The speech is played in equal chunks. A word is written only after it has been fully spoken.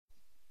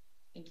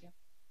Thank you.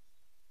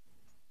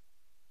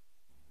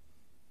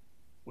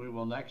 We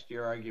will next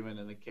hear argument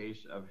in the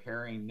case of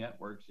Herring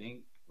Networks,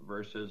 Inc.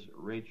 versus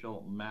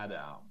Rachel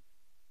Maddow.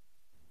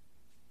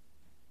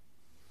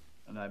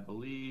 And I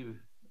believe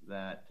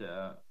that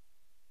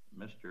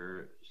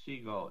Mr.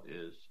 Siegel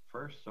is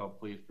first, so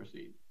please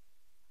proceed.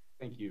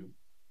 Thank you.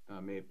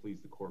 May it please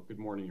the court. Good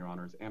morning, Your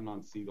Honors.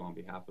 Amnon Siegel on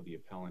behalf of the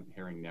appellant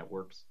Herring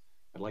Networks.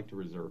 I'd like to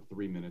reserve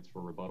 3 minutes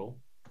for rebuttal.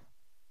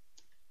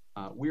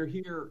 We're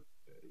here,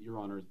 Your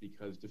Honors,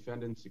 because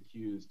defendants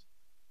accused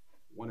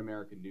One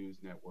American News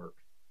Network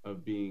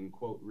of being,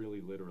 quote,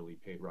 really literally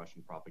paid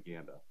Russian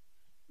propaganda.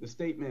 The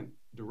statement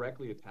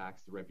directly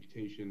attacks the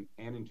reputation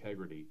and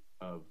integrity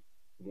of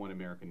One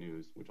American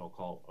News, which I'll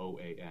call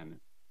OAN.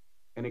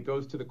 And it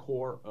goes to the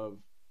core of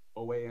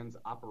OAN's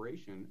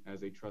operation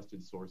as a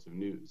trusted source of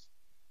news.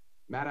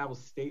 Ms.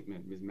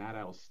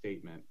 Maddow's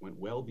statement went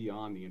well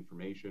beyond the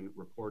information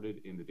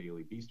reported in the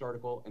Daily Beast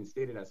article and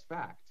stated as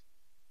fact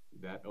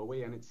that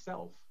OAN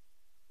itself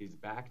is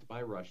backed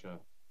by Russia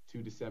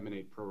to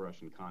disseminate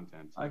pro-Russian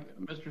content.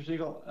 Mr.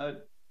 Siegel,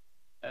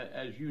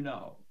 as you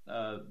know,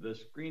 the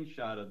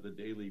screenshot of the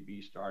Daily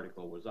Beast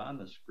article was on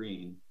the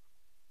screen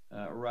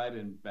right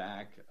in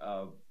back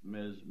of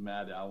Ms.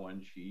 Maddow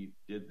when she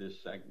did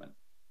this segment.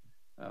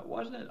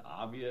 Wasn't it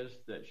obvious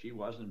that she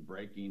wasn't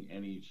breaking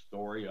any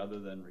story other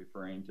than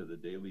referring to the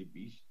Daily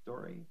Beast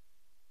story?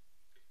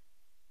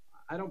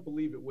 I don't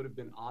believe it would have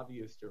been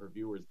obvious to her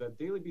viewers. The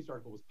Daily Beast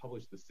article was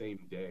published the same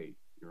day,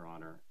 Your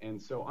Honor.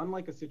 And so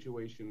unlike a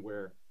situation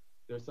where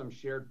there's some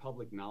shared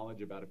public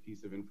knowledge about a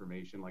piece of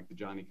information like the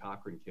Johnny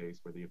Cochran case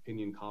where the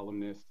opinion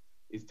columnist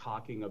is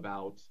talking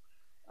about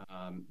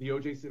the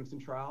O.J. Simpson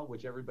trial,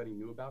 which everybody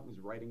knew about and was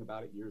writing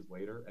about it years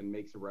later and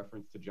makes a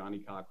reference to Johnny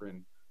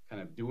Cochran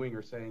kind of doing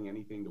or saying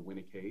anything to win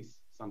a case,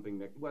 something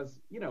that was,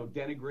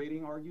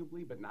 denigrating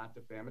arguably, but not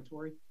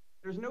defamatory.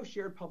 There's no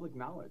shared public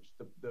knowledge.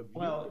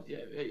 Well,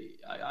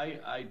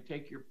 I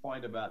take your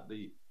point about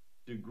the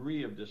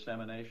degree of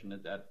dissemination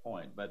at that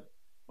point, but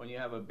when you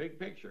have a big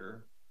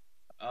picture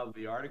of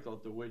the article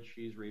to which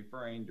she's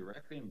referring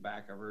directly in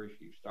back of her,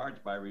 she starts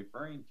by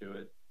referring to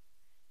it.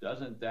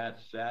 Doesn't that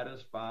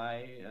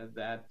satisfy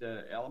that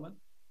element?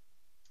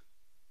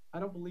 I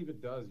don't believe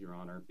it does, Your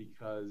Honor,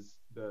 because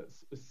the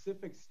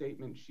specific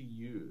statement she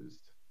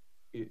used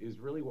is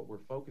really what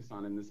we're focused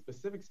on. And the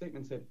specific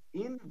statement said,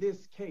 in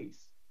this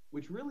case,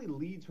 which really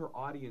leads her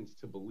audience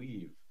to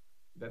believe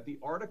that the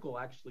article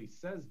actually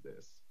says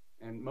this.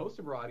 And most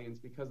of her audience,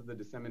 because of the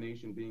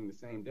dissemination being the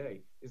same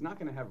day, is not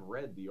going to have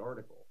read the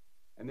article.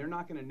 And they're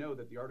not going to know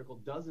that the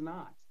article does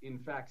not, in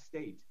fact,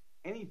 state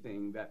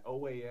anything that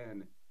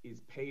OAN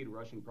is paid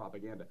Russian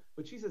propaganda.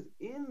 But she says,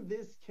 in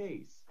this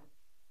case,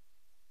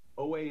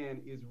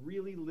 OAN is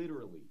really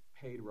literally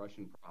paid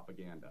Russian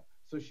propaganda.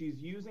 So she's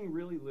using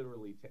really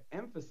literally to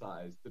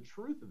emphasize the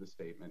truth of the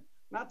statement,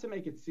 not to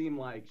make it seem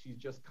like she's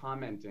just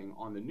commenting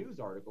on the news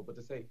article, but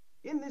to say,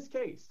 in this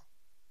case,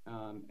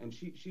 and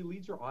she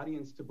leads her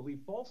audience to believe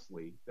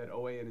falsely that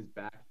OAN is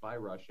backed by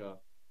Russia,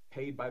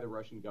 paid by the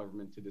Russian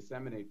government to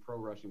disseminate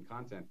pro-Russian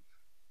content.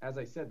 As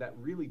I said, that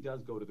really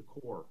does go to the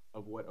core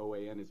of what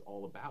OAN is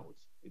all about.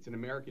 It's an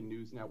American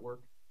news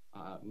network,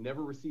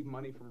 never received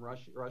money from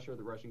Russia or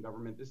the Russian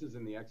government. This is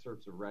in the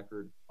excerpts of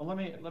record. Well, let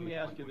me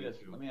ask you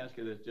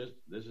this. Just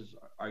this is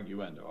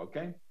arguendo,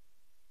 okay?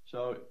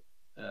 So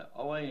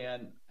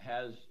OAN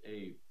has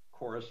a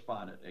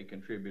correspondent, a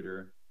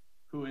contributor,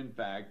 who in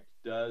fact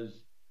does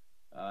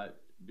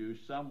do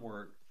some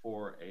work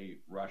for a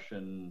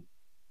Russian,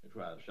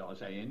 shall I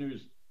say, a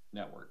news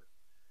network.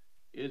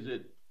 Is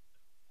it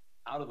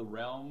out of the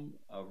realm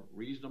of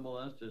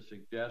reasonableness to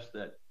suggest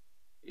that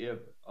if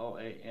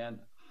OAN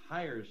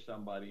hires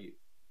somebody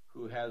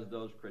who has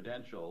those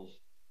credentials,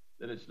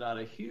 that it's not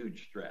a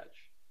huge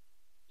stretch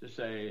to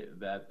say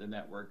that the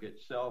network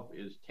itself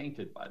is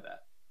tainted by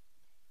that,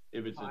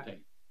 if it's a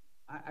taint?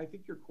 I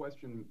think your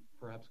question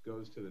perhaps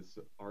goes to this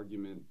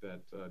argument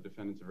that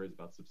defendants have raised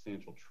about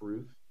substantial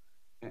truth.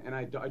 And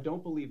I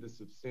don't believe the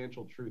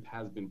substantial truth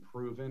has been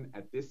proven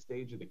at this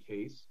stage of the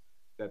case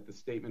that the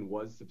statement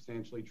was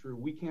substantially true.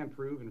 We can't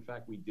prove. In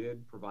fact, we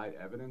did provide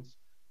evidence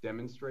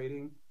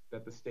demonstrating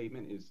that the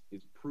statement is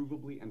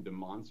provably and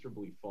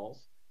demonstrably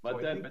false.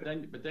 But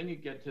then you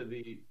get to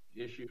the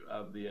issue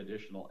of the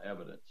additional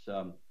evidence.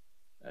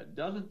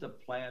 Doesn't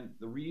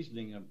the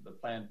reasoning of the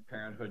Planned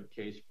Parenthood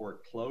case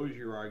foreclose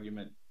your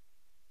argument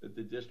that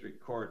the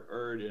district court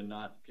erred in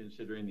not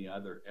considering the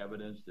other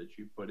evidence that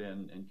you put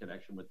in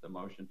connection with the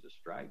motion to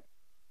strike?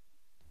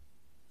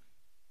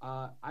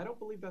 I don't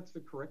believe that's the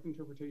correct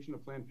interpretation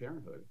of Planned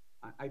Parenthood.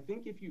 I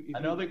think if I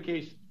know the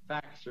case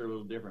facts are a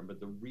little different, but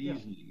the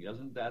reasoning,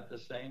 isn't that the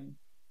same?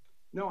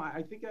 No,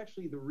 I think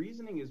actually the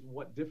reasoning is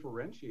what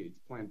differentiates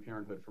Planned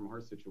Parenthood from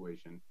our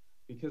situation,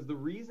 because the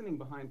reasoning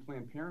behind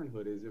Planned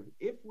Parenthood is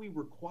if we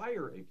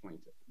require a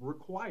plaintiff,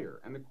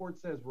 and the court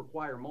says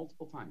require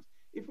multiple times,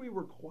 if we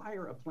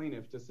require a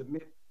plaintiff to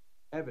submit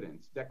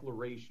evidence,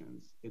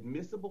 declarations,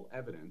 admissible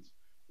evidence,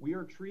 we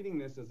are treating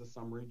this as a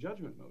summary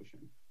judgment motion.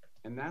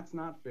 And that's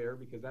not fair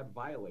because that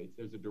violates,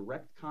 there's a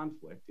direct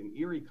conflict, an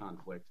eerie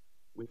conflict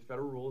with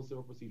Federal Rule of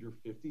Civil Procedure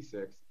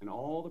 56 and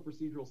all the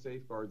procedural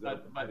safeguards.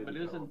 But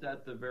isn't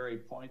that the very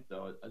point,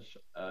 though?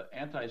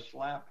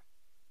 Anti-SLAPP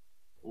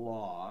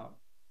law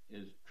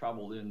is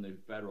troubled in the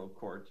federal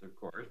courts, of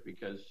course,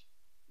 because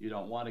you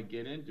don't want to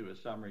get into a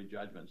summary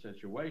judgment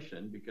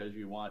situation because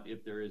you want,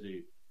 if there is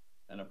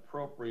an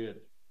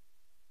appropriate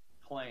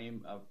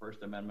claim of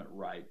First Amendment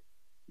right,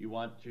 you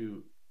want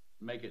to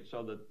make it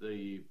so that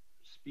the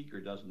speaker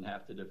doesn't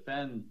have to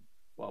defend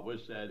what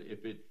was said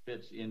if it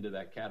fits into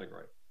that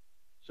category.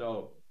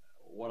 So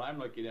what I'm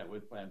looking at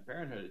with Planned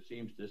Parenthood, it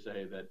seems to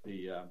say that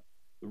the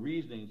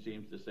reasoning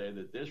seems to say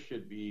that this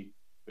should be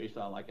based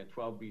on like a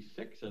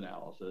 12b6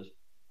 analysis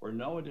where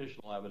no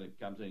additional evidence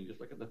comes in. You just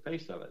look at the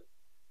face of it.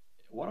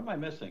 What am I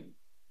missing?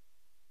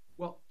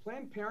 Well,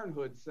 Planned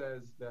Parenthood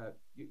says that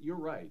you're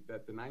right,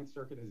 that the Ninth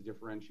Circuit has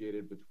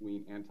differentiated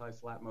between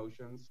anti-SLAPP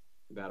motions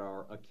that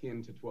are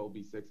akin to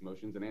 12b6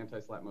 motions and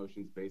anti-SLAPP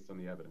motions based on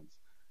the evidence.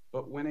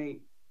 But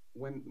when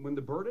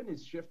the burden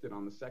is shifted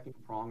on the second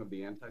prong of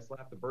the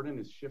anti-SLAPP, the burden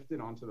is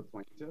shifted onto the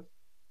plaintiff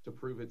to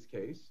prove its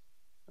case.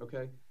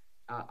 Okay,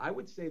 I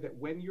would say that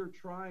when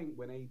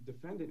a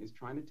defendant is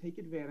trying to take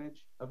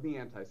advantage of the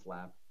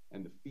anti-SLAPP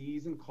and the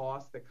fees and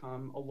costs that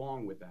come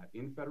along with that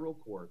in federal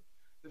court,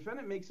 the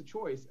defendant makes a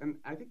choice, and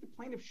I think the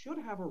plaintiff should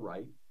have a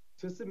right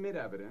to submit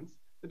evidence.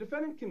 The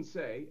defendant can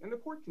say, and the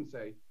court can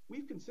say,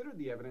 we've considered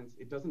the evidence,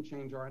 it doesn't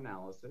change our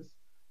analysis.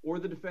 Or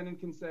the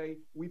defendant can say,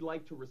 we'd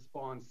like to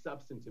respond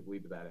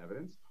substantively to that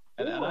evidence.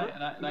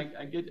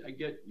 I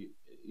get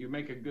you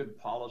make a good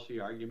policy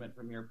argument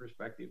from your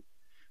perspective,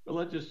 but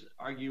let's just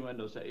argue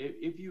and say,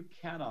 if you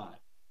cannot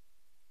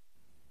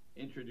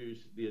introduce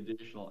the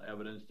additional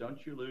evidence,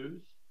 don't you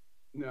lose?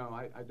 No,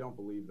 I don't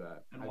believe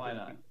that. And why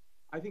not?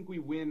 I think we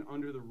win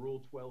under the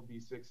Rule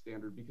 12b6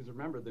 standard because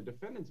remember, the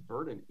defendant's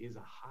burden is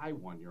a high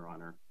one, Your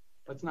Honor.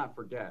 Let's not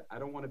forget. I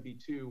don't want to be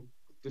too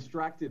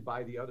distracted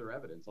by the other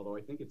evidence, although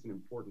I think it's an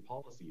important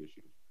policy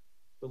issue.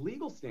 The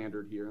legal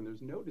standard here, and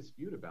there's no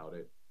dispute about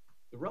it,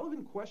 the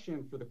relevant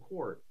question for the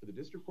court, for the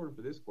district court and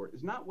for this court,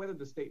 is not whether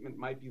the statement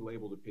might be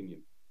labeled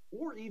opinion,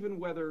 or even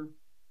whether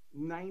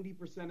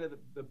 90% of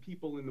the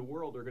people in the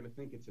world are going to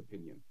think it's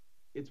opinion.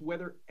 It's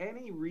whether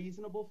any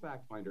reasonable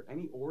fact finder,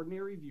 any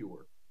ordinary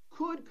viewer,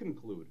 could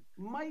conclude,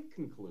 might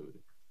conclude,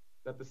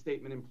 that the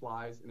statement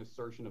implies an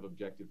assertion of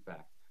objective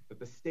fact, that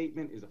the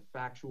statement is a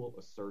factual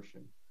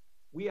assertion.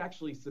 We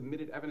actually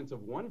submitted evidence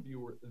of one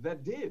viewer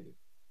that did.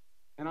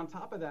 And on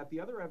top of that, the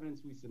other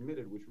evidence we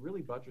submitted, which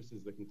really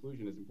buttresses the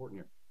conclusion, is important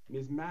here.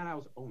 Ms.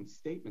 Maddow's own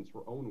statements,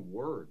 her own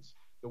words,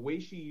 the way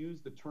she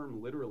used the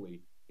term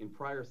literally in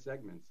prior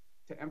segments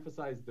to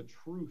emphasize the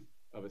truth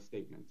of a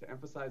statement, to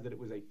emphasize that it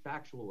was a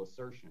factual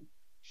assertion.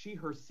 She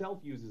herself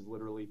uses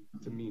literally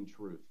to mean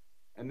truth.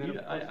 And then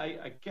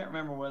I can't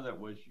remember whether it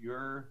was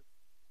your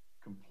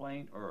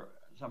complaint or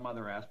some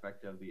other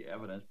aspect of the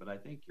evidence, but I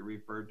think you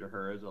referred to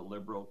her as a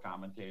liberal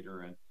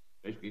commentator and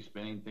basically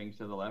spinning things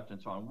to the left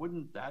and so on.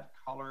 Wouldn't that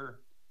color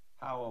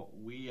how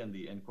we and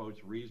the, in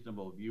quotes,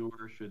 reasonable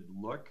viewer should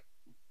look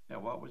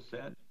at what was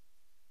said?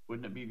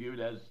 Wouldn't it be viewed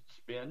as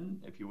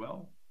spin, if you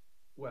will?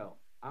 Well,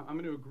 I'm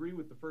going to agree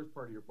with the first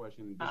part of your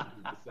question and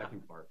disagree with the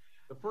second part.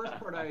 The first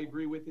part I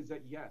agree with is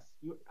that, yes,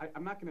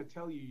 I'm not going to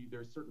tell you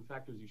there's certain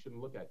factors you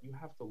shouldn't look at. You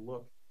have to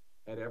look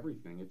at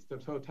everything. It's the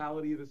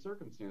totality of the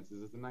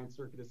circumstances, as the Ninth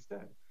Circuit has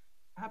said.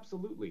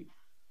 Absolutely.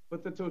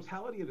 But the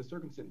totality of the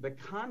circumstance, the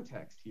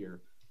context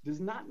here, does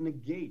not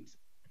negate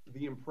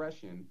the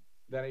impression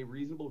that a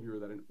reasonable viewer,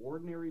 that an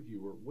ordinary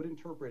viewer would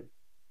interpret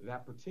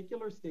that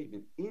particular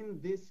statement. In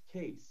this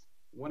case,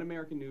 One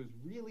American News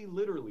really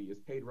literally is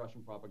paid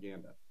Russian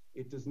propaganda.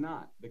 It does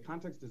not. The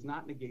context does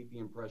not negate the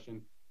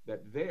impression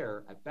that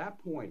there, at that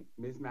point,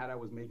 Ms. Maddow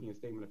was making a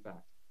statement of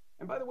fact.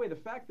 And by the way, the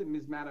fact that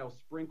Ms. Maddow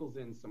sprinkles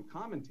in some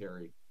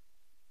commentary,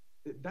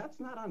 that's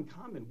not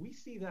uncommon. We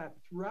see that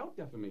throughout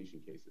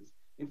defamation cases.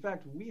 In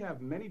fact, we have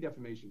many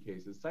defamation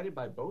cases cited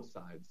by both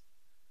sides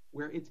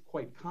where it's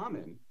quite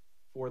common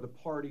for the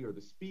party or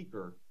the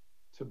speaker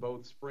to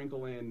both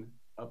sprinkle in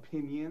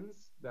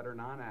opinions that are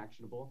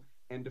non-actionable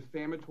and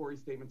defamatory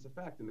statements of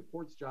fact. And the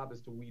court's job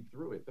is to weed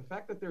through it. The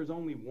fact that there's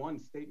only one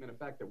statement of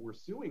fact that we're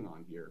suing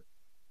on here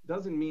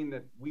doesn't mean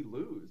that we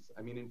lose.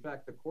 I mean, in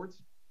fact,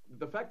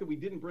 the fact that we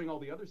didn't bring all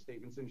the other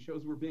statements in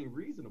shows we're being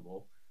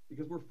reasonable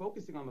because we're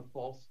focusing on the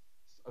false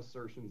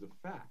assertions of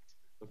fact,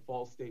 the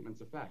false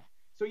statements of fact.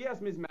 So yes,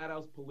 Ms.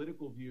 Maddow's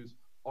political views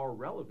are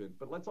relevant,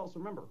 but let's also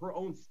remember her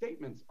own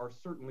statements are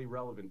certainly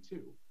relevant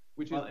too,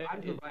 which is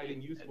I'm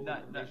providing useful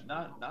information.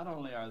 Not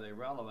only are they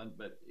relevant,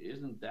 but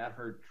isn't that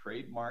her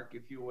trademark,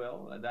 if you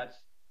will?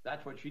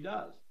 That's what she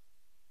does.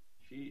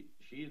 She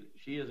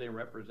is a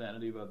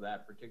representative of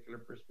that particular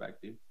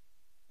perspective.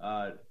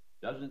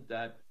 Doesn't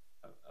that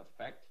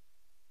affect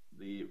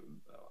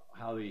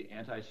how the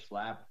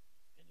anti-SLAPP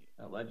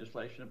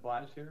legislation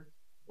applies here?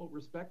 Well,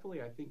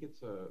 respectfully, I think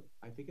it's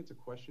a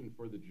question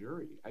for the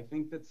jury. I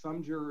think that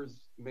some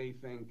jurors may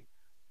think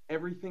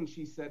everything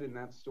she said in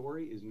that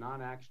story is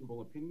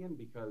non-actionable opinion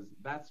because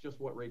that's just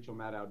what Rachel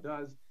Maddow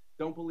does.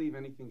 Don't believe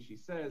anything she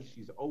says.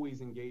 She's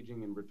always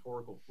engaging in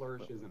rhetorical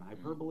flourishes and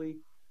hyperbole.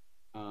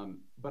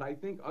 But I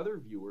think other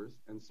viewers,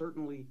 and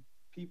certainly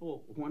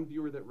one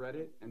viewer that read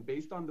it, and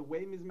based on the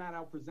way Ms.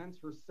 Maddow presents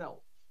herself,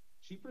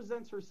 she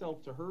presents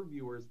herself to her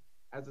viewers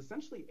as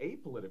essentially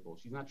apolitical.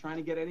 She's not trying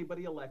to get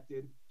anybody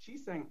elected.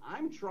 She's saying,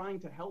 I'm trying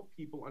to help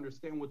people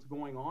understand what's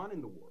going on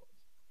in the world.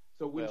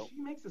 So when she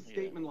makes a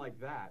statement like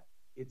that,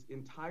 it's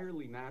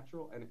entirely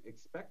natural and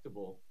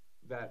expectable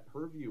that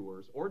her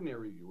viewers,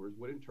 ordinary viewers,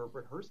 would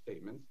interpret her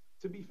statements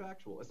to be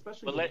factual,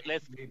 especially. Well,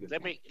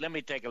 let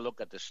me take a look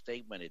at the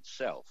statement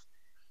itself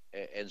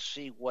and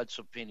see what's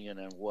opinion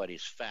and what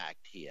is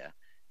fact here.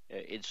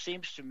 It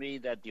seems to me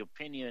that the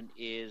opinion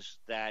is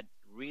that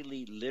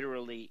really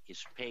literally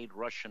is paid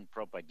Russian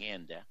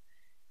propaganda,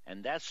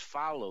 and that's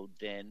followed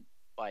then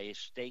by a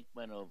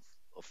statement of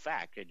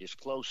fact, a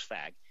disclosed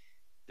fact.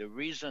 The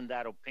reason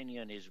that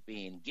opinion is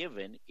being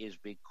given is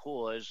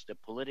because the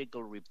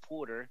political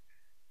reporter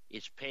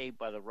is paid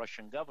by the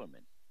Russian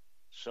government.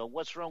 So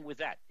what's wrong with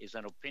that? Is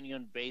an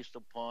opinion based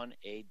upon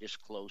a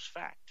disclosed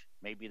fact.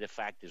 Maybe the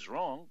fact is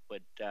wrong,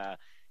 but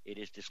it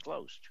is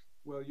disclosed.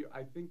 Well,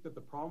 I think that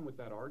the problem with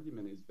that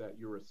argument is that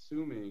you're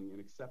assuming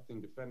and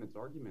accepting defendant's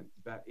argument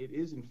that it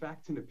is in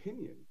fact an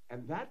opinion.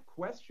 And that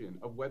question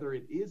of whether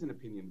it is an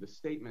opinion, the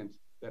statement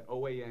that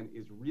OAN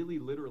is really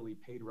literally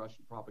paid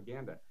Russian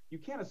propaganda, you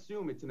can't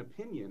assume it's an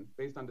opinion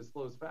based on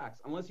disclosed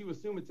facts unless you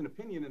assume it's an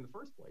opinion in the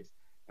first place.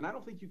 And I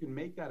don't think you can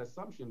make that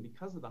assumption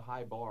because of the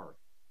high bar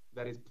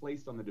that is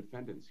placed on the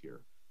defendants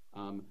here.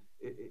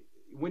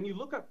 When you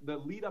look up the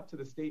lead up to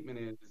the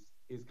statement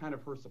is kind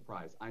of her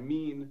surprise. I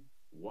mean,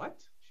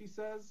 what she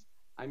says?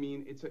 I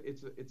mean, it's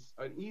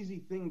an easy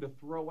thing to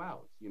throw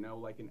out,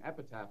 like an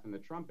epitaph in the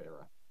Trump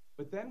era.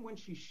 But then when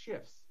she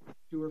shifts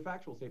to her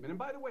factual statement, and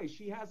by the way,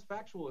 she has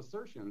factual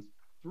assertions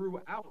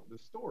throughout the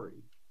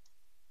story.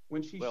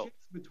 When she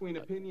shifts between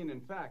opinion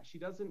and fact,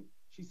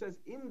 she says,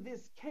 in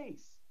this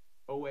case,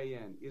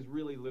 OAN is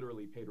really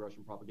literally paid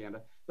Russian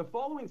propaganda. The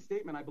following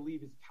statement, I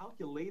believe, is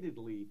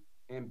calculatedly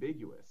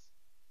ambiguous.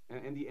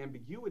 And the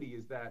ambiguity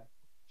is that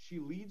she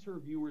leads her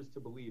viewers to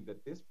believe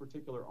that this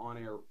particular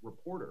on-air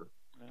reporter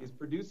is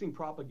producing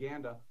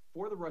propaganda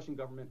for the Russian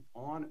government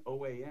on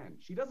OAN.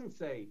 She doesn't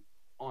say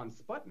on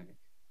Sputnik.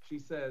 She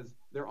says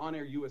their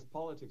on-air U.S.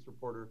 politics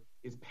reporter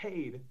is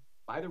paid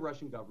by the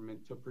Russian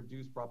government to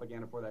produce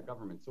propaganda for that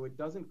government. So it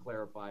doesn't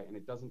clarify and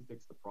it doesn't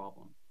fix the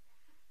problem.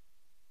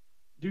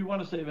 Do you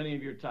want to save any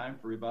of your time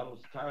for rebuttals?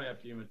 It's entirely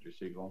up to you, Mr.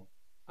 Siegel.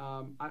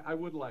 I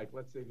would like.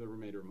 Let's save the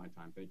remainder of my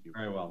time. Thank you.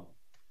 Very well.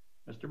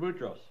 Mr.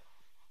 Boutros.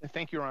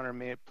 Thank you, Your Honor.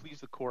 May it please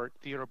the court,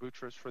 Theodore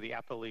Boutros for the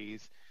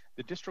appellees.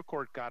 The district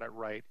court got it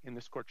right, and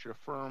this court should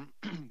affirm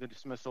the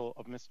dismissal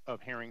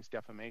of Herring's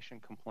defamation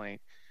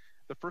complaint.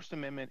 The First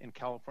Amendment in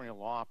California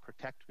law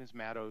protect Ms.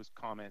 Maddow's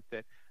comment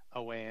that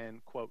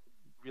OAN, quote,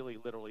 really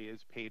literally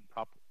is paid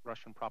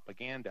Russian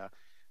propaganda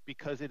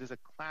because it is a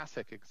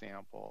classic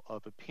example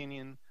of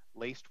opinion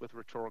laced with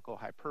rhetorical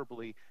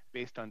hyperbole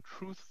based on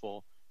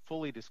truthful,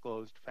 fully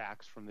disclosed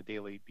facts from the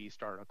Daily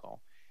Beast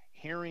article.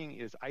 Herring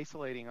is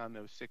isolating on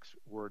those 6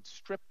 words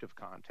stripped of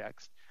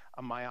context,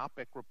 a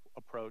myopic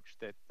approach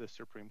that the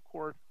Supreme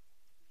Court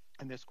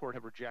and this court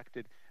have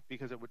rejected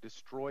because it would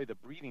destroy the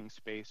breathing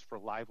space for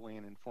lively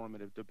and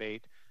informative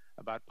debate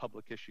about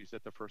public issues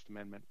that the First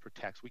Amendment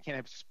protects. We can't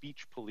have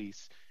speech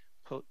police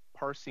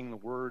parsing the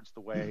words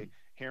the way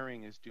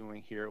Herring is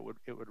doing here. It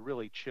would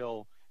really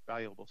chill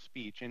valuable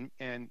speech.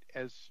 And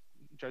as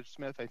Judge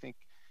Smith, I think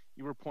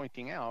you were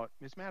pointing out,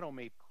 Ms. Maddow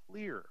made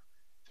clear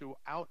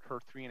throughout her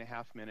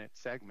 3.5-minute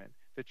segment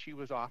that she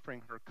was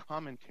offering her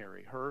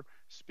commentary, her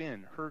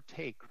spin, her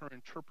take, her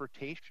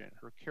interpretation,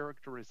 her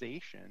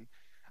characterization,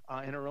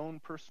 and her own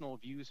personal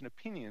views and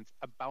opinions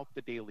about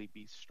the Daily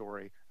Beast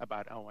story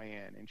about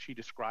OAN. And she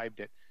described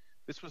it.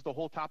 This was the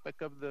whole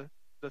topic of the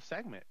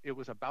segment. It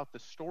was about the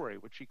story,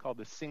 which she called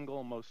the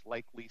single most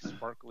likely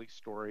sparkly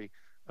story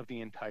of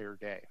the entire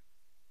day.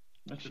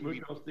 Mr.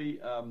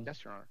 Boutros,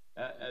 yes, Your Honor.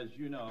 As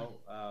you know,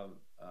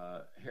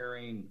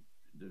 Herring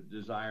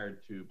desired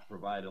to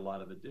provide a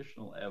lot of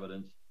additional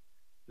evidence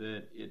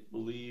that it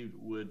believed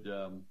would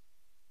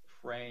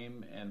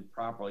frame and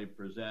properly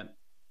present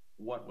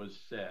what was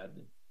said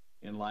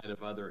in light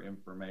of other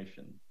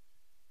information.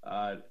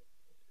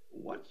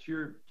 What's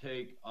your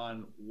take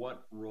on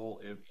what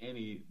role, if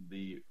any,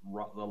 the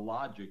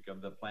logic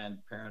of the Planned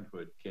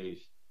Parenthood case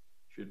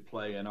should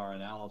play in our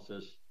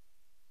analysis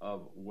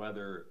of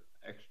whether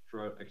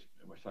extra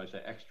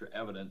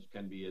evidence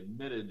can be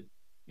admitted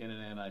in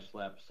an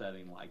anti-SLAPP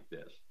setting like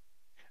this?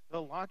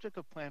 The logic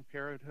of Planned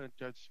Parenthood,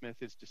 Judge Smith,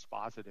 is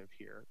dispositive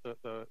here.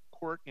 The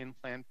court in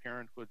Planned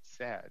Parenthood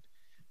said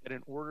that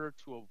in order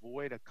to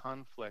avoid a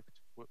conflict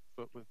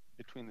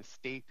between the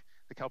state,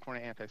 the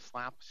California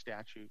anti-SLAPP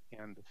statute,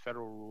 and the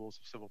federal rules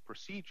of civil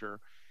procedure,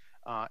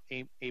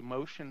 a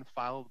motion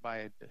filed by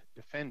a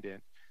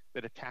defendant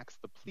that attacks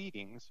the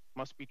pleadings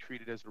must be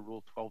treated as a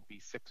Rule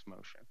 12b-6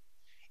 motion.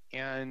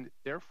 And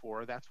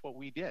therefore, that's what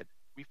we did.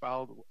 We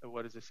filed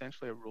what is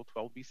essentially a Rule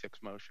 12b-6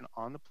 motion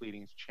on the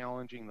pleadings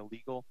challenging the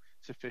legal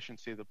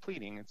sufficiency of the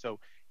pleading. And so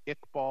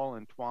Iqbal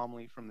and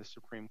Twombly from the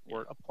Supreme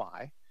Court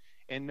apply,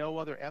 and no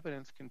other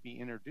evidence can be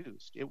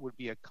introduced. It would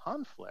be a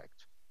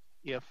conflict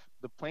if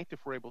the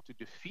plaintiff were able to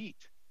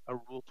defeat a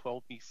Rule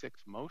 12b6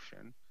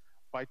 motion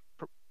by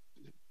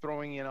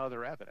throwing in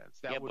other evidence.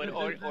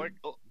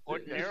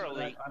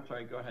 Ordinarily... I'm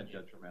sorry, go ahead,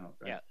 Judge Romano.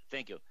 Yeah,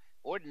 thank you.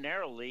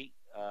 Ordinarily,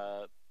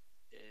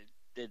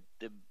 the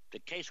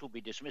case will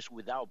be dismissed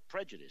without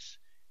prejudice,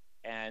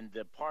 and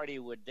the party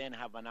would then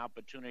have an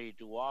opportunity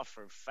to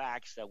offer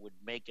facts that would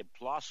make it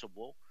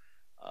plausible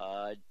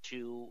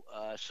to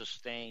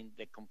sustain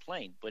the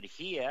complaint. But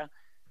here,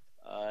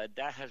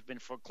 that has been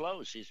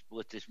foreclosed. It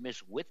was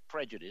dismissed with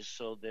prejudice,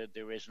 so that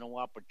there is no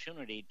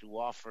opportunity to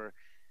offer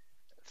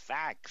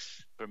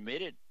facts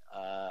permitted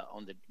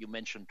you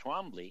mentioned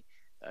Twombly.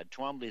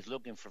 Twombly is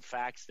looking for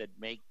facts that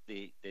make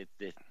the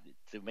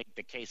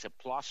case a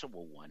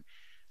plausible one.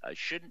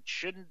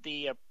 Shouldn't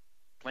the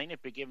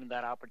plaintiff be given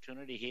that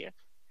opportunity here?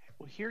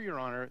 Well, here, Your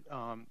Honor,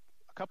 a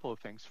couple of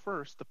things.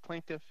 First, the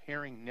plaintiff,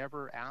 Herring,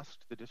 never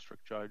asked the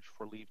district judge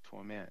for leave to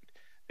amend.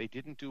 They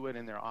didn't do it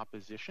in their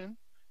opposition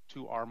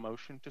to our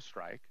motion to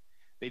strike.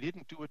 They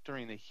didn't do it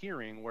during the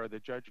hearing where the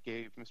judge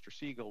gave Mr.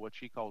 Siegel what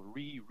she called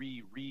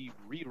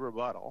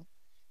re-rebuttal,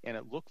 and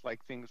it looked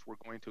like things were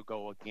going to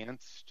go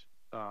against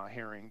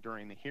Herring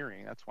during the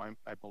hearing. That's why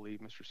I believe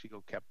Mr.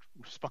 Siegel kept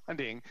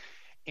responding.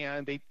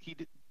 And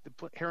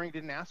Herring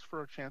didn't ask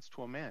for a chance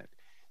to amend.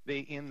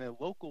 In the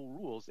local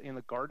rules, in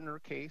the Gardner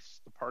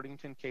case, the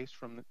Partington case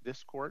from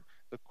this court,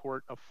 the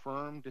court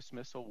affirmed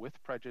dismissal with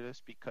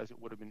prejudice because it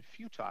would have been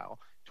futile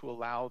to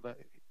allow the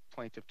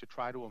plaintiff to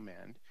try to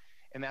amend.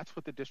 And that's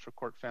what the district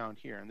court found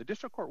here. And the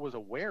district court was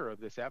aware of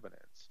this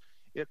evidence.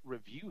 It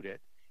reviewed it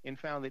and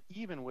found that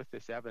even with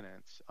this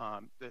evidence,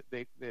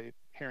 the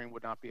Herring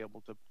would not be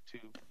able to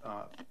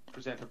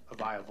present a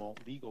viable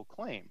legal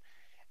claim.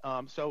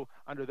 So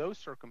under those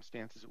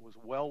circumstances, it was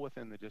well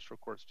within the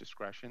district court's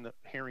discretion that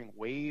Herring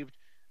waived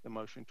the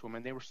motion to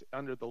amend. They were,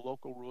 under the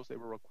local rules, they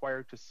were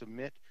required to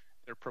submit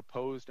their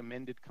proposed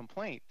amended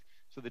complaint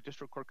so the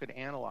district court could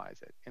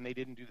analyze it, and they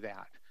didn't do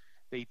that.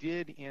 They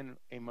did, in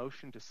a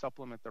motion to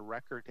supplement the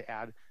record, to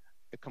add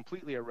a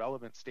completely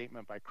irrelevant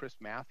statement by Chris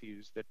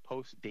Matthews that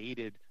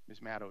post-dated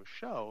Ms. Maddow's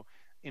show.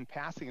 In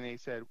passing, they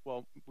said,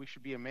 well, we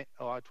should be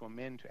allowed to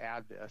amend to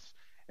add this,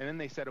 and then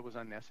they said it was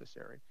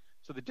unnecessary.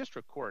 So the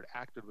district court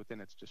acted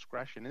within its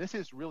discretion, and this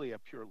is really a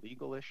pure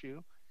legal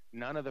issue.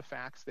 None of the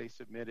facts they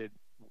submitted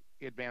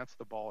advanced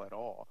the ball at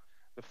all.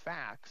 The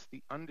facts,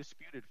 the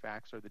undisputed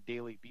facts, are the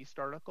Daily Beast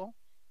article,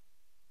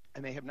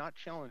 and they have not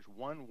challenged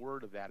one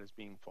word of that as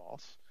being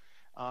false.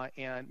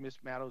 And Ms.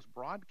 Maddow's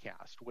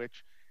broadcast,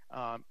 which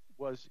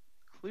was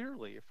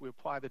clearly, if we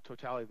apply the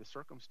totality of the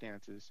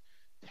circumstances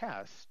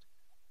test,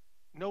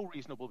 no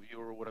reasonable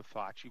viewer would have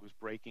thought she was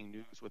breaking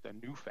news with a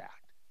new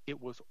fact.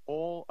 It was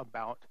all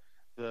about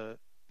the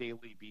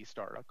Daily Beast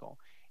article.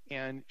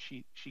 And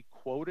she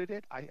quoted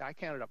it. I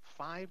counted up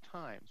 5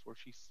 times where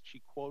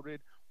she quoted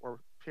or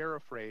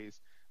paraphrased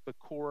the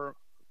core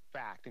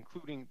fact,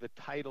 including the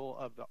title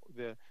of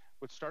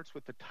what starts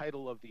with the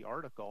title of the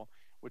article,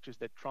 which is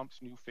that Trump's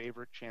new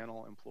favorite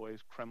channel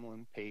employs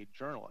Kremlin-paid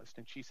journalists.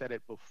 And she said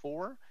it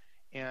before,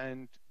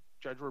 and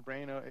Judge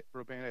Robena,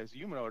 as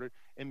you noted,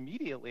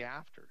 immediately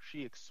after.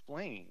 She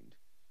explained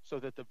so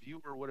that the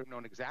viewer would have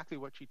known exactly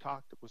what she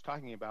was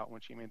talking about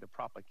when she made the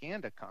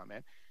propaganda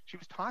comment. She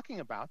was talking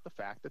about the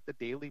fact that the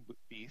Daily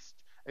Beast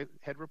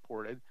had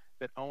reported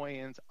that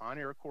OAN's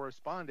on-air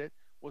correspondent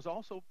was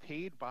also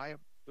paid by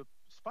the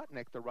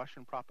Sputnik, the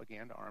Russian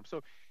propaganda arm.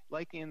 So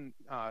like in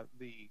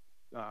the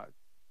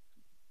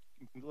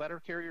letter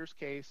carriers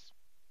case,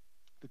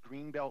 the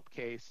Greenbelt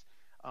case,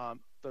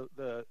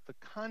 the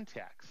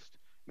context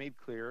made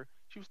clear.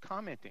 She was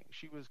commenting.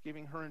 She was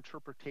giving her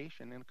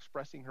interpretation and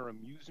expressing her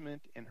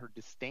amusement and her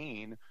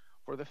disdain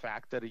for the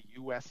fact that a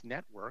U.S.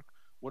 network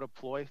would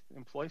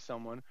employ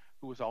someone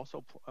who was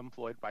also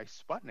employed by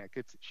Sputnik.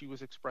 She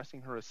was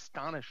expressing her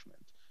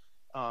astonishment.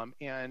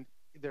 And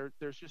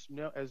there's just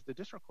no, as the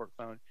district court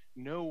found,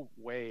 no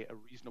way a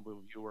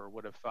reasonable viewer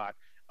would have thought,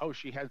 oh,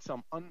 she had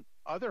some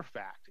other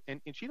fact.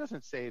 And she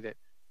doesn't say that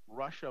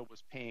Russia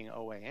was paying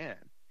OAN,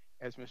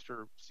 as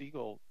Mr.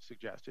 Siegel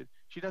suggested.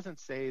 She doesn't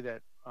say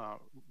that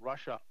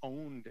Russia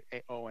owned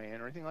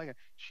OAN or anything like that.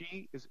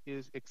 She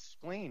is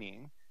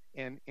explaining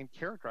and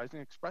characterizing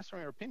and expressing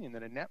her opinion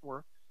that a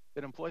network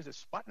that employs a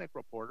Sputnik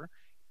reporter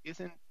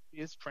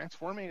is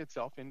transforming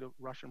itself into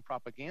Russian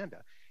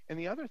propaganda. And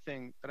the other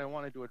thing that I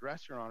wanted to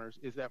address, Your Honors,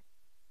 is that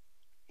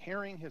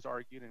Herring has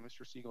argued, and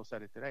Mr. Siegel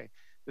said it today,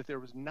 that there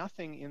was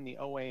nothing in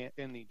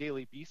the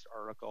Daily Beast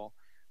article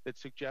that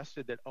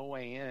suggested that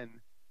OAN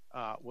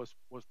was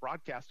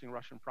broadcasting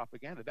Russian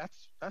propaganda.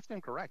 That's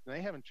incorrect, and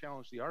they haven't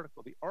challenged the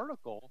article. The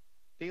article,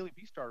 Daily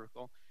Beast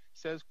article,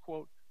 says,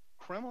 quote,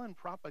 Kremlin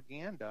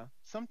propaganda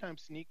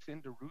sometimes sneaks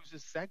into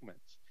Ruse's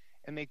segments.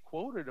 And they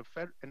quoted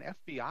an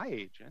FBI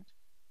agent,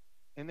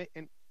 and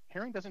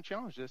Herring doesn't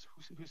challenge this,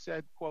 who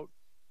said, quote,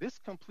 this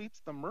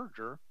completes the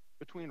merger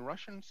between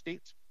Russian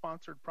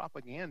state-sponsored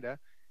propaganda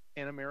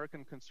and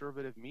American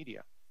conservative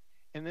media.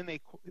 And then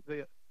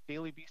the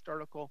Daily Beast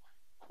article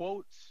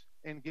quotes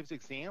and gives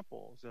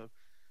examples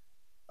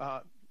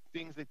of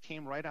things that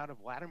came right out of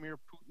Vladimir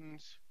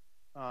Putin's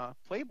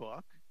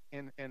playbook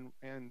and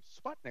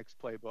Sputnik's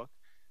playbook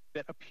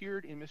that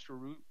appeared in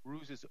Mr.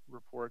 Roos's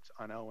reports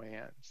on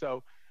OAN.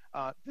 So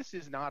this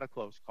is not a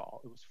close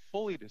call. It was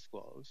fully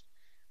disclosed.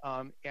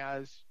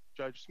 As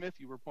Judge Smith,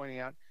 you were pointing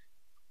out,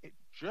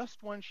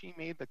 just when she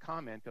made the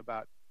comment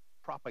about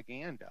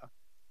propaganda,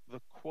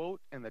 the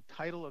quote and the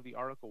title of the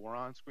article were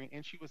on screen,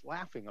 and she was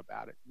laughing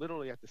about it,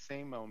 literally at the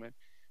same moment,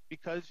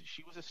 because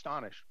she was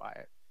astonished by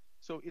it.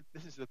 So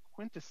this is the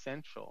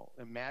quintessential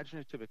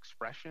imaginative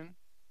expression,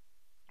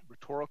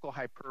 rhetorical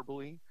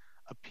hyperbole,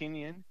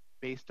 opinion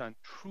based on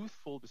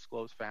truthful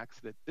disclosed facts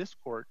that this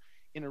court,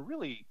 in a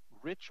really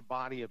rich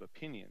body of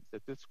opinions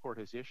that this court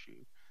has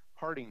issued,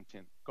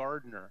 Partington,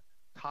 Gardner,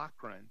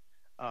 Cochran,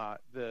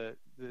 the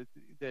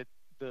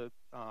Evel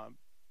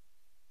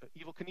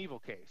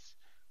Knievel case,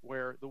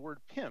 where the word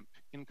pimp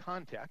in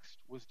context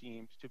was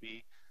deemed to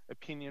be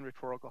opinion,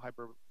 rhetorical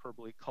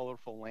hyperbole,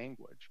 colorful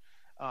language,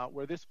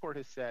 where this court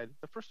has said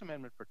the First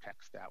Amendment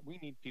protects that. We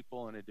need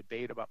people in a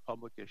debate about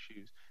public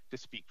issues to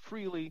speak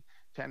freely,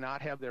 to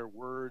not have their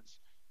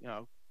words,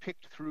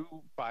 picked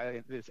through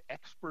by this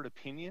expert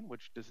opinion,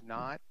 which is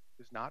not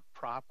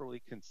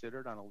properly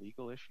considered on a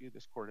legal issue.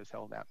 This court has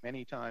held that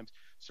many times.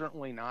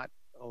 Certainly not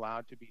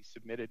allowed to be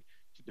submitted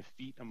to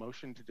defeat a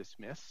motion to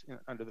dismiss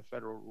under the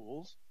federal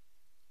rules.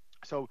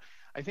 So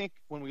I think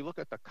when we look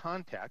at the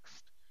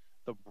context,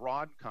 the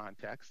broad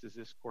context, as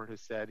this court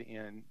has said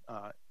in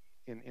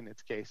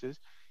its cases,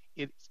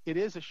 it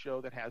is a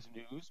show that has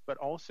news, but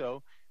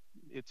also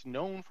it's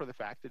known for the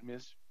fact that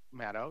Ms.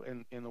 Maddow,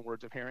 in the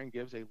words of Herring,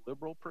 gives a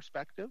liberal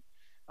perspective,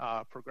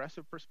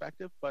 progressive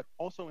perspective, but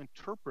also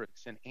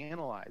interprets and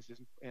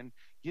analyzes and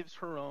gives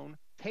her own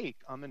take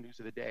on the news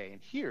of the day.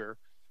 And here,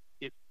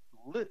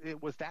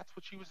 that's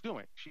what she was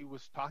doing. She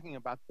was talking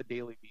about the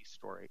Daily Beast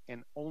story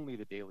and only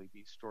the Daily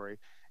Beast story.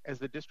 As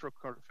the district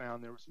court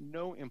found, there was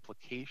no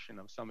implication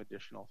of some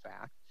additional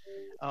fact.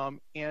 And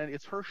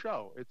it's her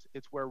show.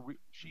 It's where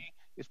she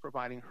is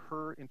providing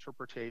her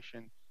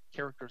interpretation,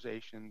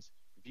 characterizations,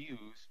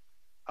 views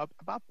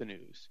about the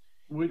news.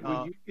 Would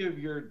you give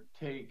your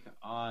take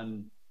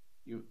on,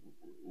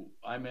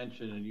 I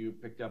mentioned and you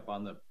picked up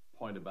on the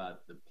point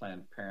about the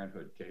Planned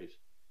Parenthood case.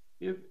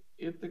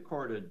 If the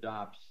court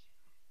adopts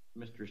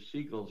Mr.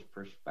 Siegel's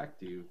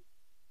perspective,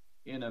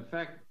 in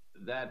effect,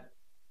 that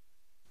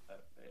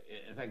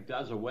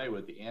does away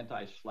with the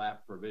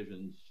anti-SLAPP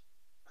provision's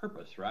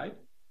purpose, right?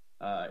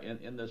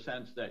 In the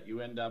sense that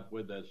you end up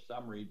with a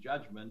summary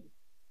judgment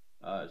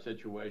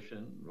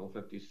situation, Rule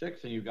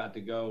 56, and you've got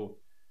to go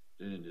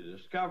into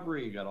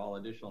discovery, you got all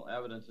additional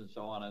evidence and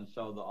so on, and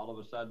so all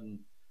of a sudden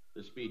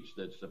the speech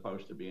that's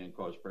supposed to be in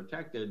quotes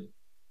protected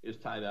is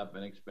tied up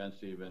in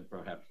expensive and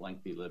perhaps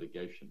lengthy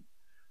litigation.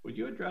 Would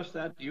you address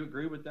that? Do you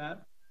agree with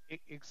that?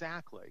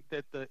 Exactly.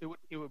 That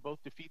it would both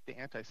defeat the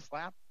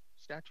anti-SLAPP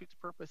statute's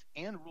purpose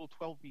and Rule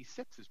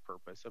 12b-6's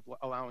purpose of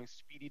allowing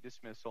speedy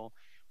dismissal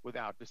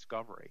without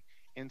discovery.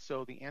 And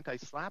so the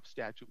anti-SLAPP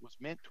statute was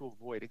meant to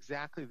avoid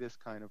exactly this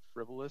kind of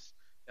frivolous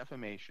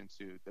defamation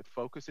suit that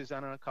focuses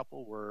on a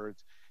couple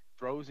words,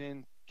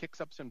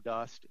 kicks up some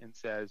dust, and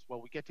says, well,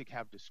 we get to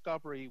have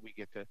discovery, we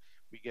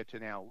get to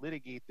now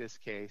litigate this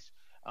case,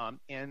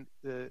 and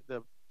the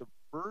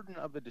burden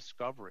of the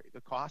discovery,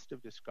 the cost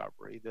of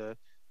discovery,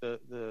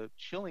 the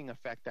chilling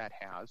effect that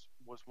has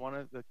was one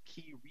of the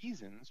key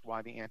reasons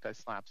why the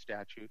anti-SLAPP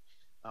statute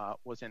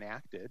was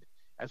enacted,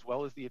 as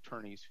well as the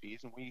attorney's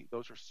fees. And we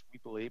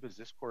believe, as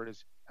this court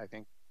has, I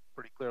think,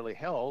 pretty clearly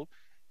held,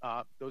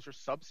 those are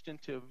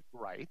substantive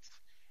rights.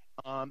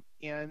 And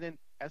then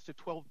as to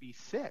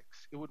 12b-6,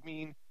 it would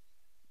mean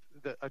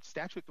a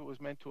statute that was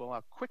meant to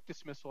allow quick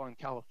dismissal in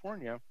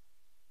California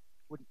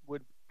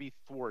would be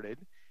thwarted.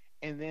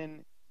 And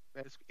then,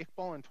 as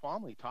Iqbal and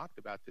Twomley talked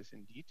about this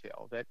in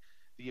detail, that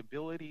the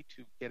ability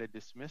to get a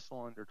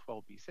dismissal under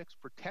 12b-6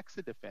 protects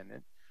the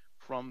defendant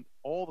from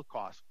all the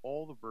costs,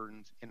 all the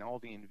burdens, and all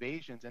the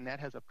invasions, and that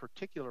has a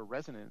particular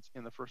resonance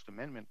in the First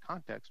Amendment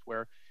context,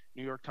 where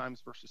New York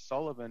Times versus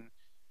Sullivan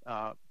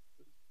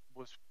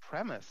was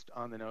premised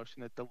on the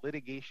notion that the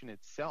litigation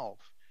itself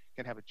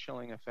can have a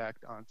chilling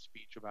effect on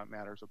speech about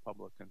matters of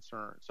public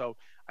concern. So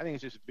I think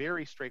it's just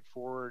very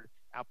straightforward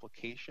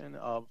application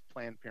of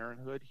Planned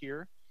Parenthood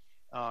here.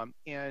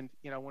 And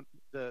when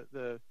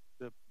the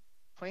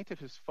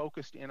plaintiff is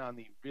focused in on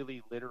the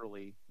really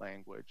literally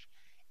language,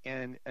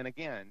 and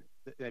again,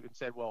 they've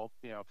said, well,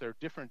 if there are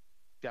different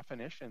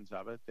definitions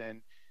of it,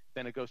 then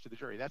it goes to the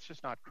jury. That's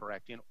just not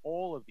correct. In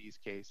all of these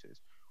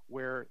cases,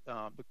 where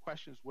the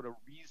questions, would a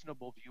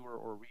reasonable viewer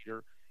or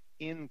reader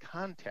in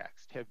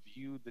context have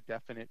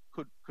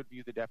could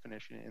view the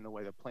definition in the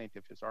way the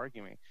plaintiff is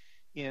arguing.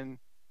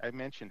 I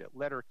mentioned it,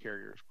 letter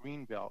carriers,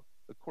 Greenbelt,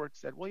 the court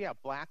said, well, yeah,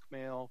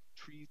 blackmail,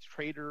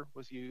 traitor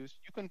was used.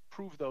 You can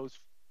prove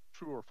those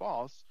true or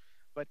false,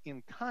 but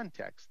in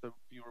context, the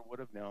viewer would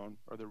have known,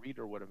 or the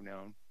reader would have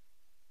known,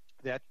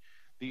 that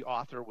the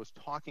author was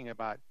talking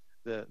about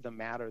the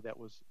matter that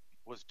was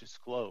was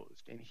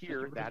disclosed. And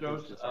here, Mr. that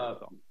Boutros, is this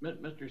article.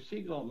 Mr.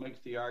 Siegel makes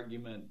the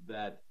argument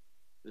that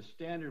the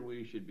standard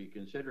we should be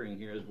considering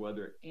here is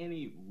whether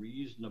any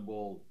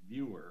reasonable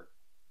viewer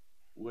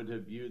would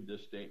have viewed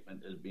this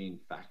statement as being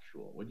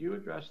factual. Would you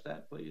address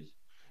that, please?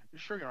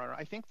 Sure, Your Honor.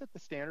 I think that the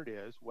standard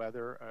is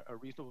whether a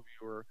reasonable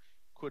viewer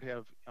could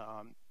have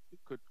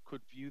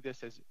could view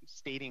this as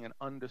stating an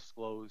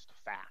undisclosed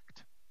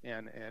fact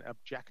and an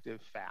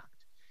objective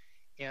fact.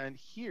 And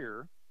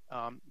here,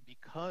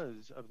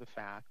 because of the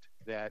fact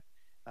that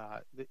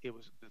it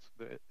was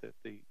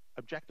the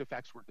objective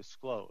facts were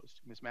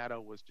disclosed, Ms.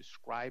 Maddow was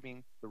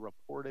describing the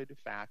reported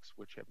facts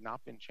which have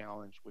not been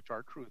challenged, which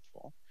are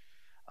truthful.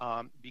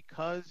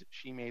 Because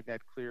she made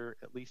that clear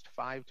at least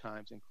 5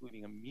 times,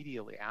 including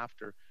immediately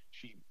after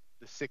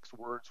the 6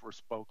 words were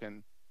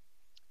spoken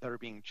that are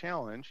being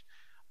challenged,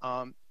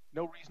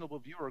 no reasonable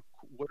viewer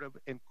would have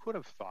and could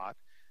have thought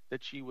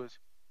that she was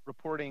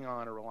reporting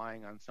on or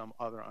relying on some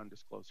other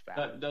undisclosed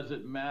fact. Does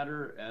it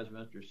matter, as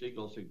Mr.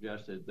 Siegel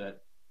suggested,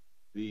 that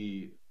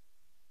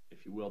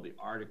if you will, the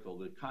article,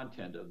 the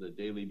content of the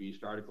Daily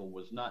Beast article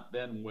was not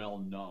then well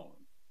known?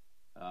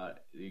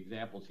 The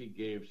examples he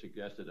gave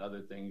suggested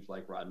other things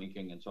like Rodney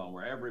King and so on,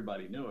 where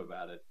everybody knew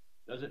about it.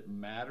 Does it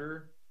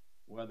matter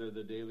whether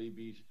the Daily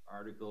Beast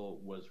article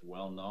was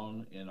well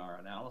known in our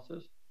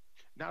analysis?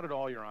 Not at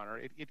all, Your Honor.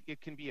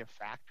 It can be a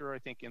factor. I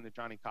think in the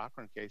Johnny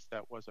Cochran case,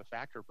 that was a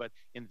factor. But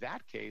in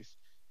that case,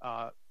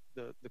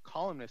 the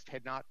columnist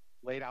had not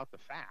laid out the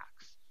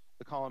facts.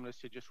 The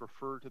columnist had just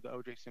referred to the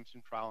O.J.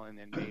 Simpson trial and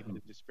then made the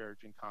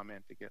disparaging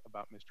comment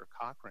about Mr.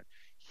 Cochran.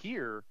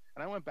 Here,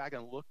 and I went back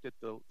and looked at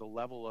the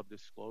level of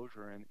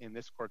disclosure in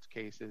this court's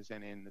cases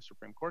and in the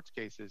Supreme Court's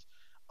cases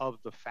of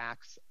the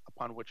facts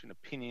upon which an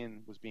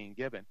opinion was being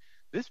given.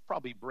 This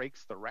probably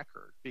breaks the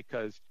record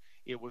because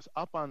it was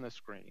up on the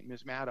screen.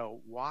 Ms. Maddow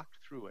walked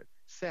through it,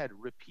 said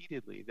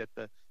repeatedly that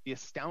the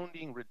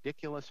astounding,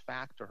 ridiculous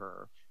fact to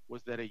her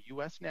was that a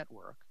U.S.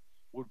 network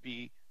would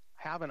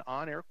have an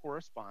on-air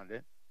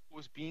correspondent who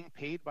was being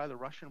paid by the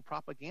Russian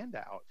propaganda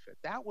outfit.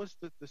 That was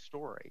the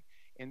story.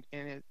 And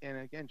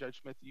again,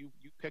 Judge Smith, you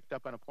picked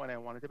up on a point I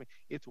wanted to make.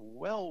 It's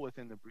well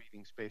within the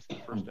breathing space of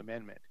the First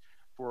Amendment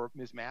for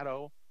Ms.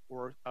 Maddow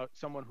or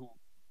someone who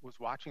was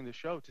watching the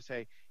show to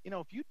say,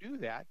 if you do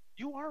that,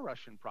 you are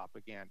Russian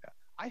propaganda.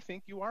 I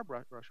think you are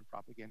Russian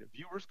propaganda.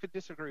 Viewers could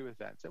disagree with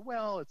that and say,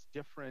 well, it's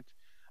different.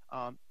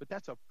 But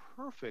that's a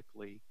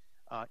perfectly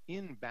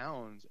in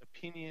bounds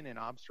opinion and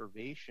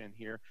observation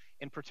here,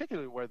 and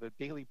particularly where the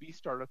Daily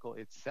Beast article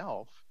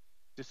itself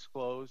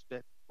disclosed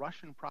that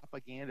Russian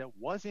propaganda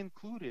was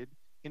included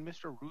in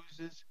Mr.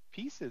 Roos's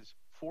pieces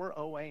for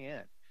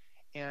OAN.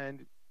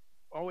 And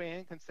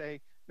OAN can say,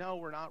 no,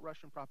 we're not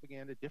Russian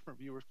propaganda. Different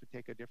viewers could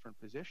take a different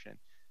position.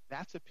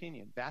 That's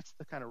opinion. That's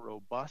the kind of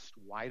robust,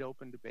 wide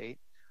open debate,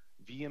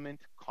 vehement,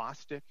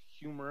 caustic,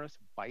 humorous,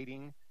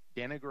 biting,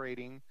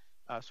 denigrating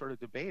sort of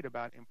debate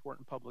about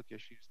important public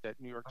issues that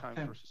New York Times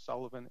versus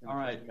Sullivan and the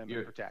First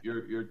Amendment protect.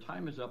 Your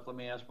time is up. Let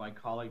me ask my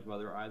colleagues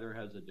whether either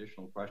has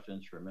additional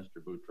questions for Mr.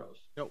 Boutros.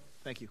 No,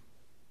 thank you.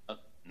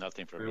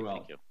 Nothing for Very me.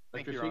 well.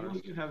 Thank you. Mr. Siegel,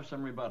 you have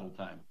some rebuttal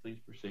time. Please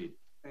proceed.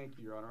 Thank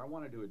you, Your Honor. I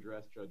wanted to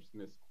address Judge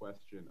Smith's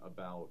question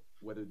about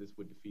whether this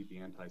would defeat the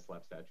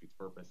anti-SLAPP statute's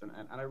purpose, and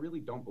I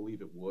really don't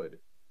believe it would.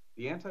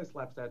 The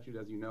anti-SLAPP statute,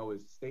 as you know,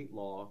 is state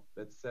law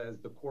that says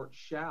the court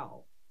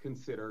shall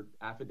consider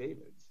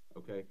affidavits,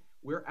 okay?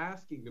 We're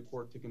asking the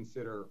court to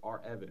consider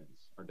our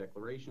evidence, our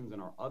declarations,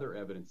 and our other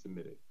evidence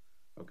submitted,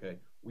 okay?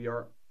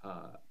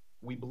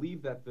 We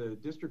believe that the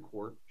district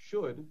court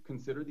should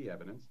consider the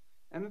evidence,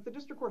 and that the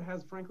district court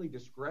has, frankly,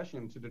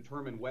 discretion to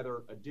determine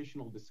whether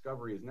additional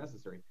discovery is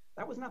necessary.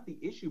 That was not the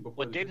issue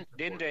before. But didn't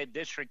the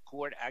district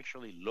court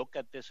actually look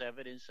at this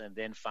evidence and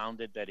then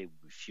found it that it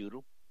was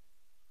futile?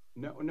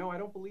 No, I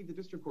don't believe the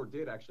district court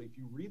did, actually. If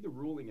you read the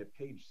ruling at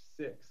page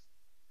 6,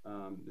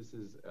 this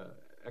is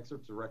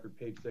excerpts of record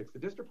page 6, the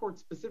district court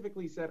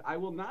specifically said, I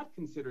will not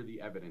consider the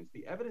evidence.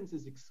 The evidence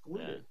is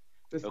excluded.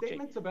 The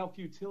statements about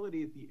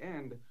futility at the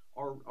end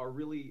are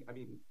really,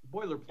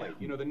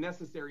 boilerplate, the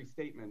necessary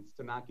statements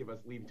to not give us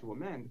leave to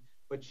amend,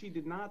 but she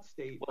did not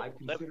state, I've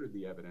considered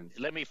the evidence.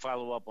 Let me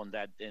follow up on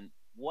that then.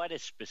 What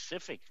is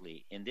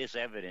specifically in this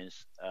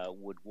evidence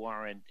would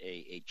warrant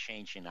a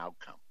change in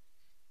outcome?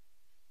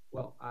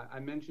 Well, I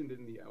mentioned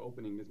in the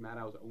opening Ms.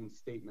 Maddow's own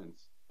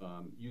statements,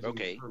 using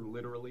the term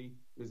literally,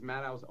 Ms.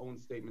 Maddow's own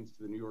statements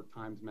to the New York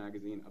Times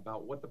Magazine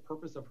about what the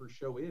purpose of her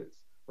show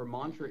is. Her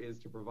mantra is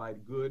to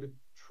provide good,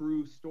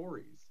 true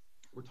stories.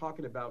 We're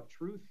talking about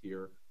truth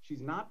here.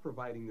 She's not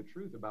providing the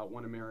truth about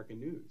One American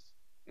News.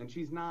 And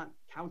she's not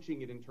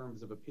couching it in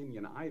terms of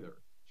opinion either.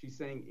 She's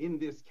saying, in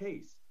this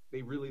case,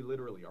 they really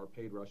literally are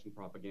paid Russian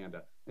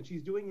propaganda. And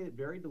she's doing it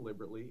very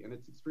deliberately, and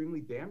it's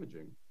extremely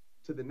damaging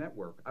to the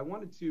network. I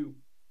wanted to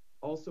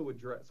also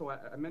address, so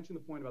I mentioned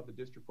the point about the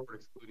district court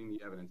excluding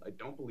the evidence. I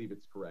don't believe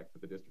it's correct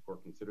that the district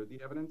court considered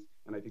the evidence.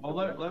 And I think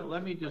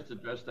let me just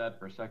address that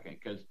for a second,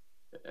 because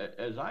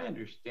as I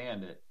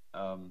understand it,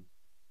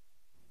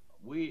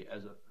 we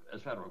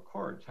as federal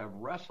courts have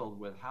wrestled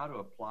with how to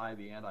apply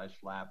the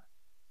anti-SLAPP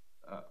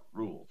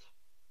rules.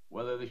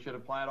 whether they should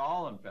apply at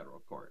all in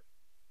federal court.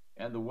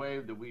 And the way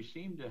that we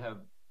seem to have,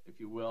 if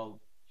you will,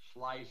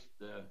 sliced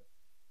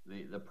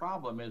the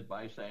problem is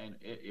by saying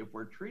if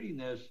we're treating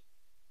this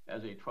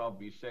as a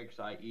 12b6,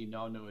 i.e.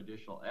 no new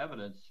additional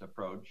evidence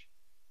approach,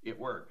 it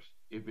works.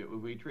 If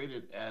we treat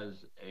it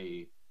as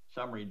a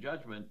summary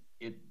judgment,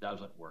 it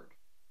doesn't work.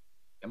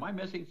 Am I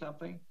missing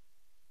something?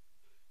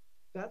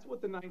 That's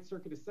what the Ninth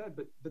Circuit has said,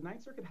 but the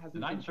Ninth Circuit hasn't. The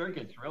Ninth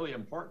Circuit's really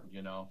important,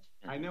 you know.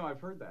 I know, I've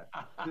heard that.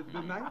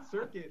 The Ninth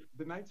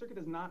Circuit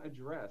has not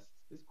addressed,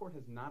 this court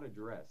has not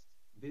addressed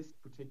this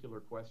particular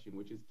question,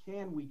 which is,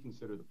 can we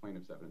consider the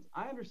plaintiff's evidence?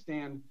 I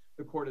understand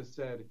the court has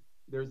said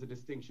there's a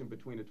distinction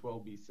between a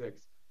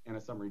 12b6 and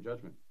a summary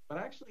judgment, but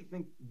I actually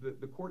think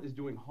the court is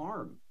doing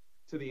harm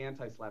to the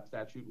anti-SLAPP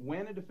statute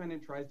when a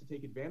defendant tries to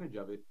take advantage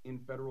of it in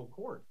federal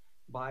court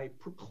by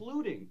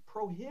precluding,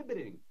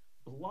 prohibiting,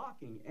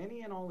 blocking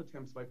any and all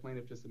attempts by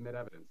plaintiff to submit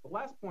evidence. The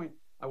last point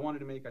I wanted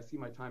to make, I see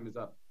my time is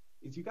up,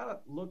 is you got to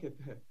look at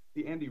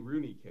the Andy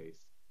Rooney case.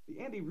 The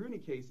Andy Rooney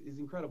case is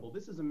incredible.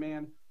 This is a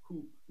man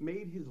who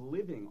made his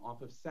living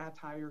off of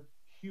satire,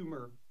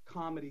 humor,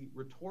 comedy,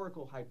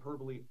 rhetorical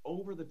hyperbole,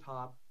 over the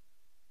top,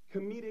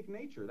 comedic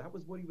nature. That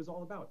was what he was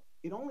all about.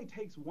 It only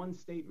takes one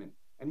statement,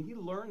 and he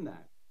learned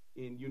that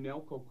in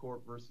Unelco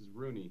Court versus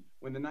Rooney,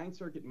 when the Ninth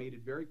Circuit made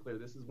it very clear,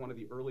 this is one of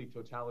the early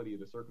totality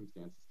of the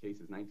circumstances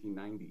cases,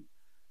 1990.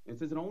 And it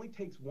says it only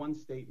takes one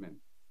statement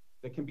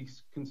that can be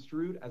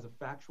construed as a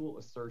factual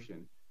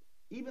assertion,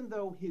 even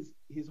though his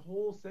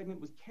whole segment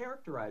was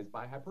characterized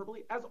by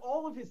hyperbole, as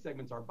all of his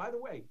segments are. By the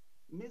way,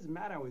 Ms.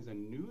 Maddow is a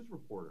news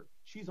reporter.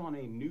 She's on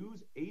a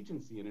news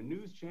agency and a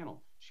news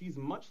channel. She's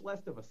much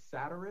less of a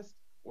satirist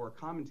or a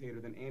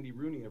commentator than Andy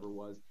Rooney ever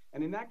was.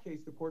 And in that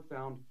case, the court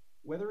found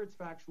whether it's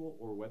factual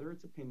or whether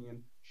it's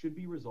opinion should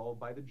be resolved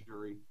by the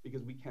jury,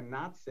 because we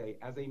cannot say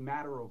as a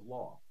matter of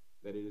law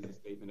that it is a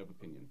statement of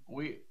opinion.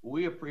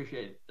 We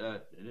appreciate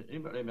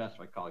anybody ask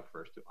my colleague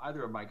first. Do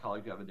either of my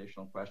colleagues have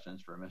additional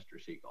questions for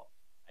Mr. Siegel?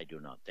 I do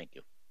not. Thank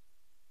you.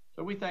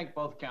 So we thank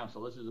both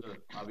counsel. This is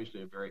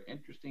obviously a very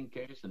interesting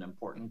case, an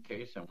important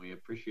case, and we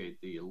appreciate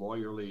the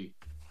lawyerly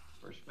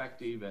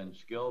perspective and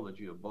skill that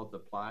you have both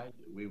applied.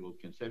 We will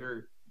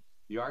consider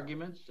the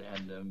arguments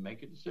and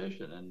make a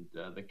decision.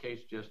 And the case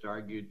just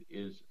argued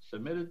is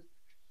submitted,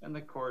 and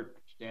the court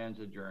stands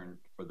adjourned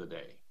for the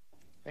day.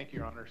 Thank you,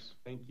 Your Honors.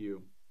 Thank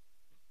you.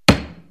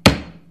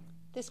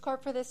 This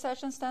court for this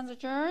session stands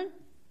adjourned.